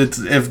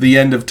if the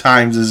end of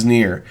times is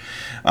near,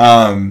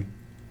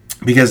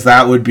 because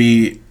that would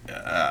be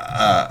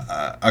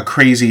a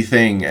crazy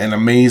thing, an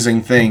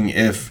amazing thing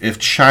if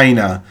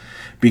China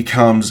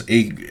becomes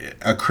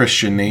a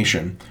Christian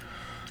nation.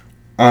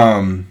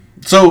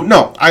 So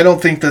no, I don't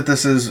think that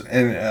this is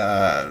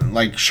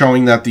like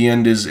showing that the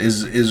end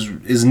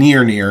is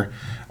near.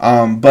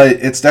 But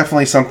it's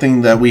definitely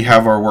something that we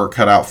have our work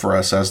cut out for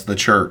us as the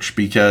church,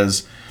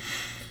 because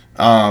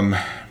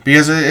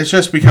it's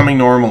just becoming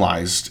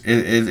normalized.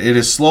 It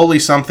is slowly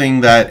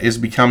something that is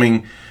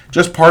becoming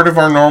just part of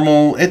our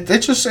normal.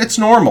 It's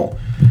normal.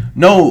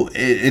 No,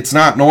 it's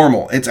not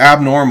normal. It's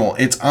abnormal.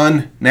 It's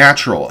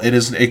unnatural.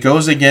 It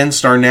goes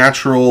against our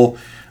natural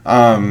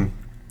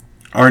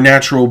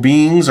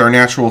beings, our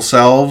natural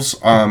selves,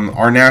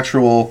 our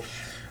natural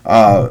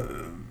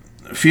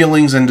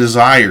feelings and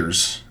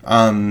desires.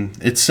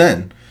 It's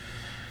sin.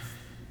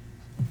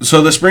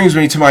 So this brings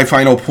me to my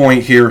final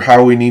point here,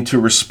 how we need to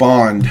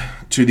respond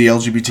to the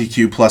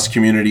LGBTQ plus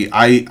community.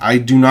 I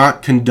do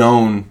not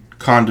condone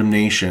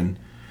condemnation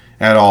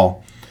at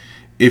all.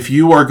 If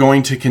you are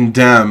going to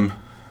condemn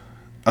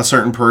a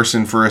certain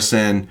person for a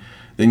sin,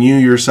 then you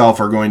yourself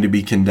are going to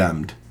be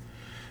condemned.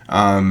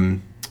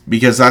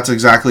 Because that's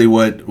exactly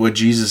what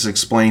Jesus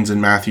explains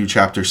in Matthew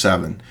chapter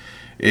 7,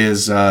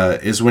 is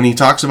when he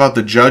talks about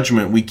the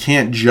judgment. We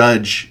can't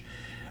judge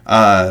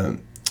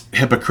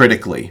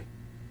hypocritically.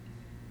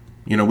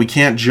 You know, we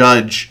can't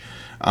judge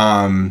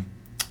about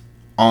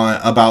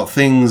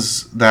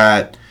things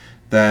that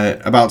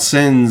about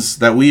sins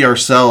that we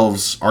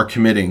ourselves are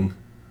committing.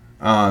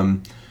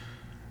 And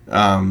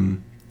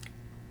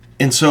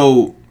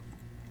so,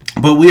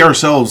 but we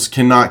ourselves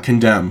cannot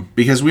condemn,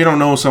 because we don't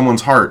know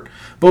someone's heart.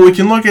 But we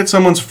can look at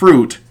someone's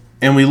fruit,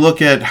 and we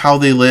look at how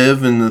they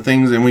live and the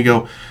things, and we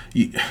go,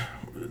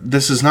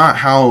 this is not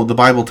how the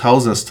Bible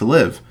tells us to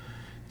live.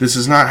 This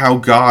is not how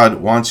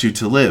God wants you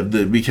to live,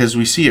 because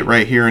we see it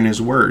right here in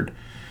his word.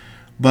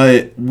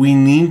 But we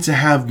need to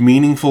have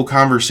meaningful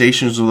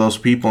conversations with those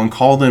people and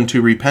call them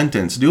to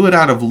repentance. Do it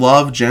out of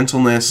love,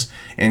 gentleness,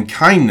 and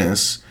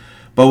kindness.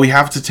 But we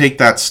have to take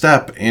that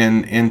step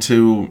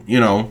into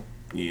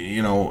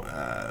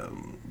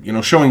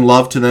showing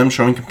love to them,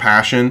 showing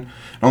compassion,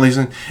 and all these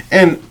things.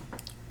 And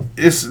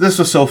this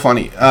was so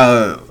funny.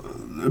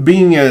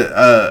 Being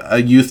a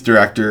youth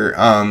director,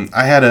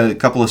 I had a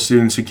couple of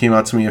students who came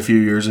out to me a few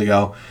years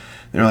ago.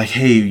 They're like,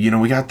 hey,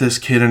 we got this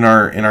kid in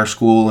our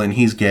school, and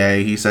he's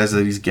gay. He says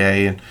that he's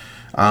gay,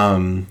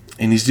 and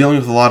he's dealing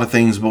with a lot of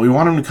things, but we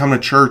want him to come to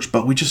church,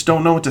 but we just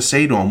don't know what to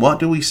say to him. What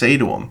do we say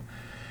to him?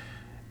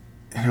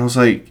 And I was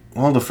like,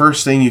 well, the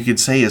first thing you could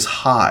say is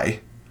hi.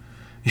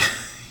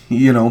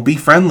 Be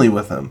friendly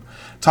with him.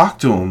 Talk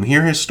to him.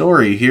 Hear his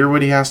story. Hear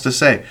what he has to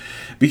say.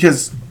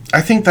 Because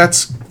I think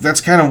that's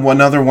kind of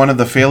another one of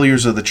the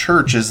failures of the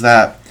church, is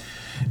that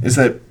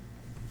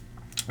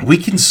we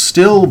can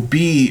still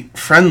be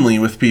friendly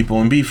with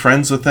people and be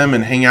friends with them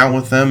and hang out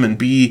with them and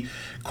be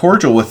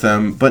cordial with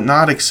them, but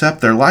not accept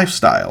their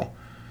lifestyle.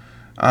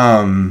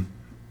 We're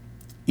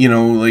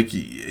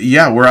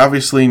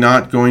obviously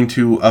not going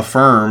to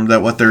affirm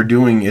that what they're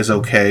doing is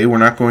okay. We're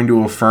not going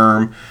to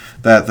affirm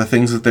that the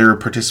things that they're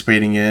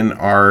participating in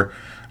are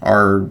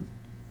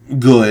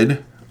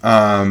good.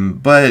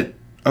 But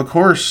of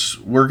course,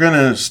 we're going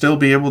to still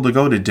be able to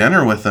go to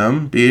dinner with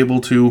them, be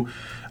able to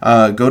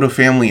go to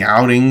family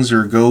outings,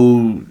 or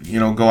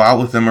go out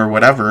with them or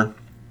whatever.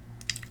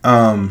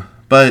 So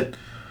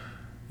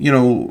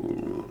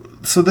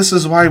this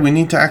is why we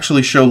need to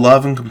actually show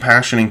love and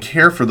compassion and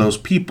care for those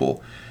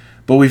people.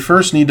 But we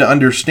first need to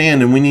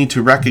understand, and we need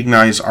to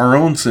recognize our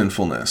own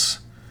sinfulness.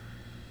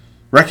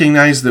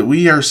 Recognize that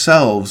we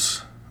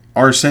ourselves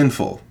are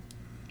sinful.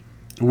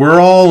 We're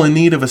all in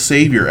need of a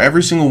Savior.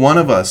 Every single one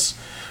of us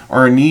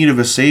are in need of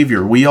a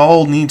Savior. We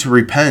all need to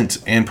repent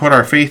and put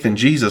our faith in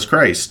Jesus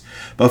Christ.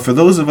 But for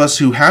those of us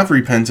who have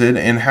repented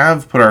and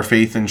have put our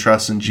faith and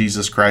trust in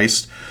Jesus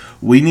Christ,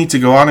 we need to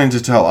go out and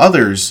to tell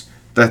others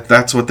that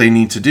that's what they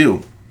need to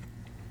do.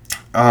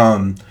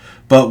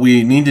 But but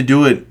we need to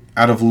do it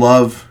out of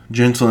love,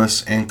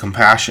 gentleness, and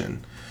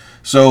compassion.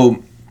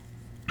 So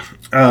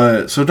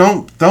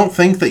don't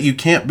think that you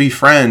can't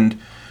befriend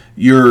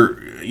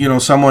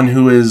someone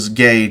who is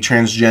gay,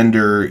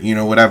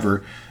 transgender,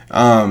 whatever.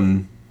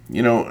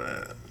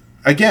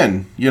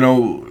 Again,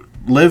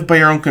 live by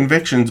your own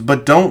convictions,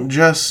 but don't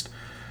just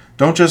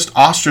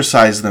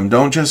ostracize them.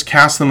 Don't just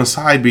cast them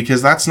aside,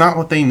 because that's not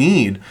what they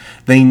need.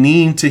 They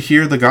need to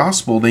hear the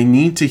gospel. They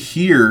need to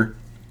hear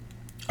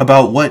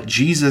about what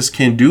Jesus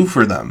can do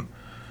for them.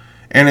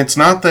 And it's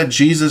not that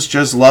Jesus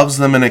just loves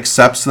them and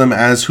accepts them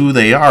as who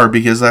they are,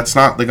 because that's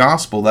not the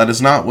gospel. That is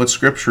not what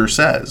Scripture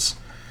says.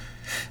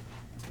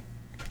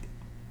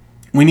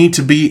 We need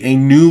to be a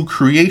new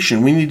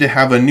creation. We need to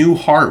have a new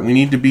heart. We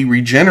need to be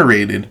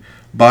regenerated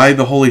by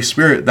the Holy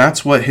Spirit.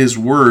 That's what His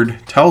Word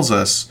tells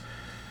us.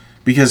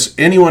 Because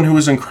anyone who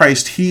is in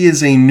Christ, he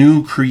is a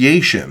new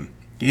creation.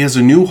 He has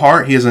a new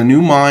heart. He has a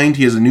new mind.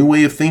 He has a new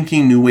way of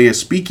thinking, new way of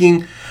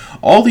speaking.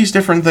 All these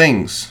different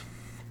things.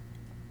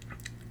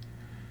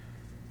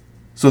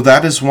 So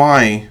that is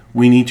why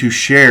we need to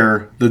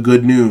share the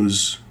good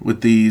news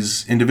with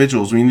these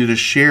individuals. We need to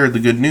share the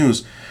good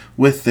news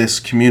with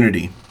this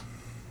community.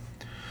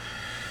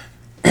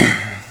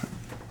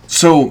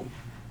 So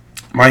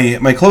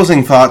my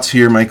closing thoughts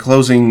here, my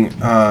closing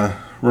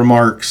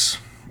remarks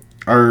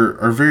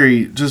are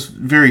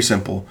very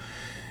simple.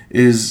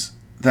 Is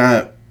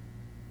that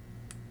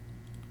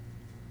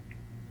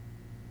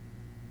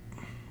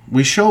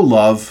we show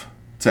love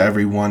to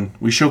everyone.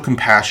 We show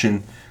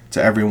compassion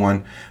to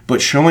everyone.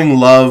 But showing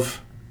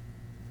love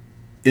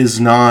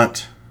is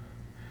not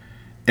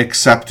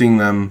accepting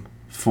them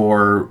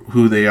for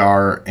who they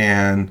are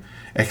and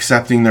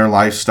accepting their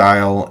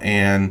lifestyle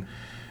and,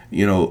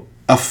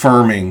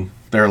 affirming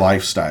their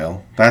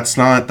lifestyle. That's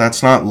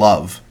not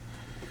love.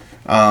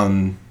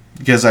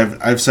 Because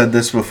I've said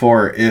this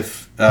before.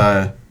 If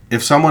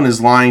someone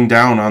is lying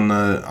down on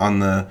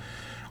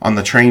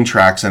the train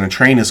tracks and a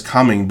train is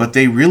coming, but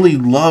they really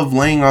love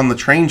laying on the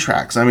train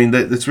tracks. I mean,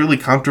 it's really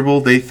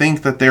comfortable. They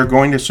think that they're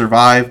going to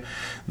survive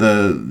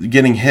the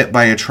getting hit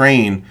by a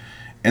train,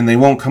 and they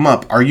won't come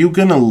up. Are you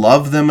going to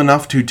love them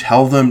enough to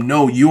tell them,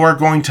 no, you are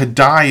going to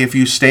die if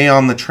you stay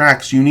on the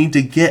tracks. You need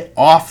to get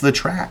off the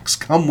tracks.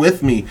 Come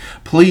with me.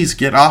 Please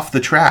get off the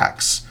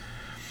tracks.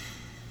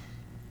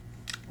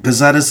 Because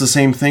that is the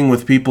same thing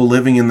with people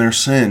living in their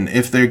sin.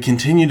 If they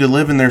continue to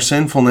live in their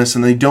sinfulness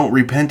and they don't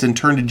repent and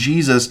turn to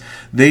Jesus,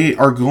 they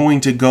are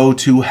going to go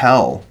to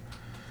hell.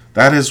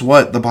 That is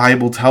what the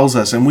Bible tells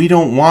us. And we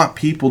don't want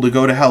people to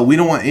go to hell. We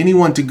don't want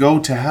anyone to go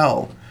to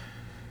hell.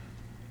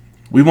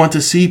 We want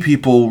to see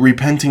people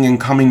repenting and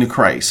coming to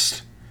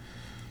Christ.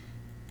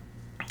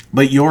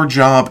 But your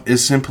job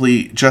is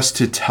simply just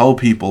to tell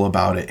people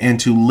about it and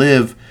to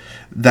live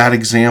that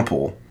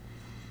example.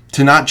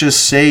 To not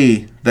just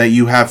say that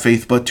you have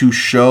faith, but to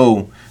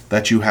show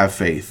that you have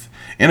faith.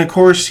 And of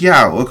course,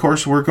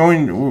 we're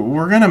going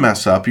to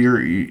mess up.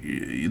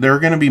 There are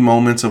going to be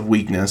moments of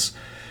weakness,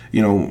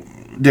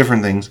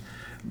 different things.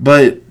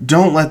 But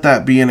don't let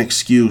that be an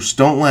excuse.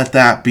 Don't let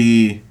that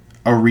be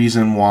a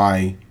reason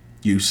why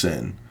you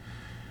sin.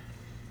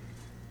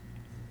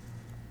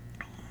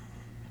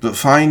 But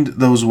find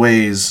those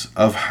ways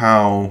of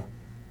how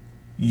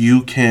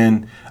you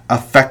can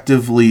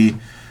effectively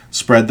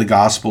spread the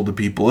gospel to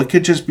people. It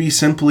could just be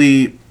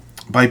simply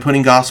by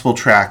putting gospel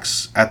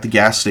tracts at the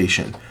gas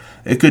station.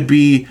 It could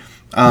be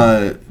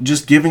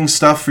just giving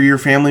stuff for your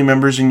family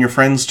members and your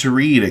friends to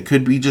read. It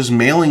could be just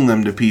mailing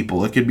them to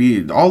people. It could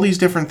be all these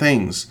different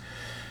things.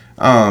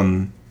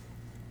 All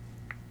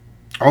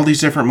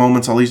these different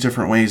moments, all these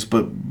different ways,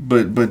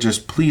 but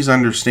just please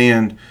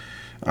understand,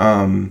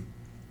 don't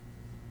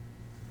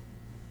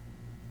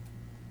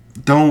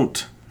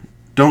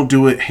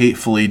do it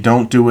hatefully.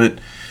 Don't do it.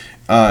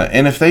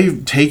 And if they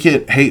take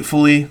it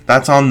hatefully,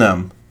 that's on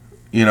them.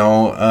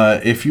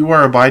 If you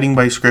are abiding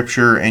by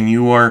Scripture and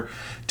you are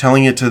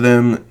telling it to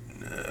them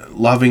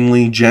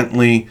lovingly,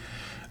 gently,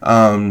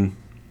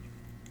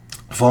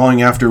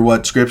 following after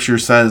what Scripture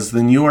says,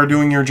 then you are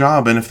doing your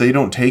job. And if they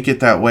don't take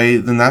it that way,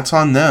 then that's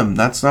on them.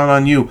 That's not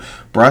on you.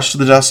 Brush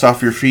the dust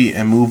off your feet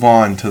and move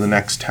on to the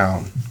next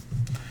town.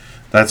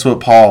 That's what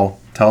Paul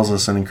tells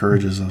us and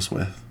encourages us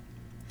with.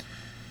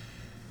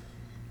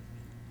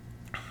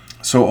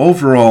 So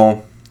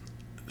overall,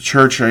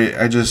 church,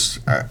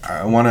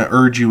 I want to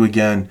urge you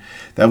again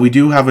that we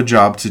do have a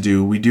job to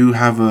do. We do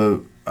have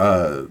a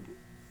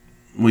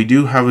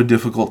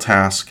difficult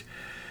task,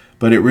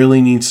 but it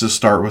really needs to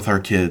start with our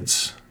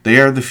kids. They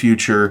are the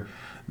future.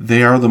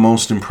 They are the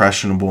most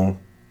impressionable.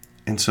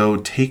 And so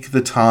take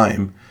the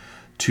time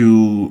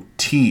to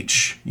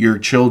teach your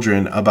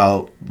children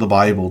about the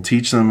Bible.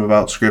 Teach them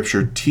about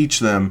Scripture. Teach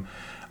them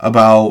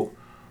about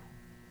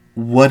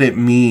what it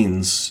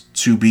means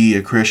to be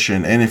a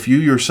Christian. And if you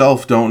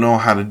yourself don't know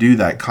how to do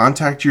that,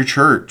 contact your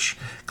church.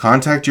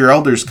 Contact your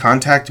elders.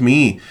 Contact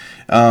me.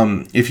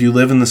 If you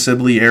live in the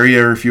Sibley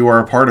area or if you are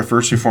a part of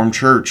First Reformed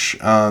Church,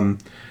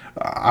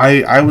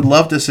 I would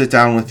love to sit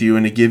down with you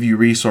and to give you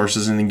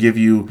resources and to give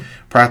you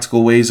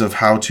practical ways of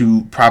how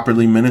to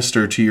properly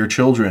minister to your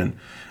children.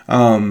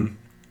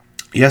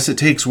 Yes, it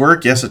takes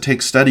work. Yes, it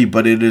takes study,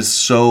 but it is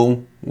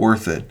so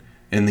worth it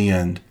in the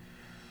end.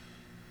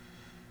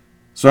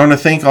 So I want to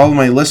thank all of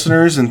my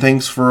listeners, and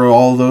thanks for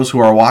all those who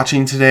are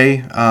watching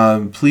today.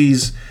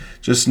 Please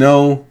just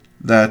know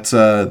that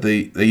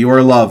that you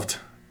are loved,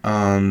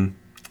 and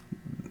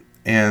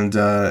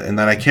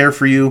that I care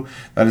for you.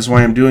 That is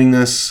why I'm doing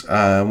this.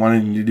 I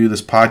wanted to do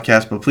this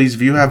podcast. But please,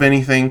 if you have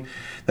anything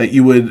that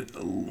you would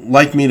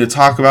like me to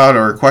talk about,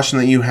 or a question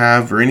that you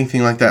have, or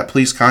anything like that,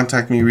 please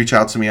contact me. Reach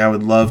out to me. I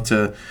would love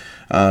to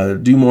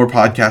do more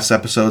podcast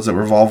episodes that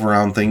revolve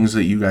around things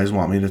that you guys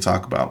want me to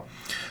talk about.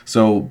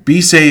 So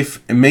be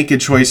safe and make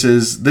good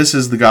choices. This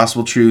is the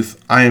Gospel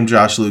Truth. I am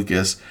Josh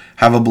Lucas.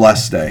 Have a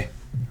blessed day.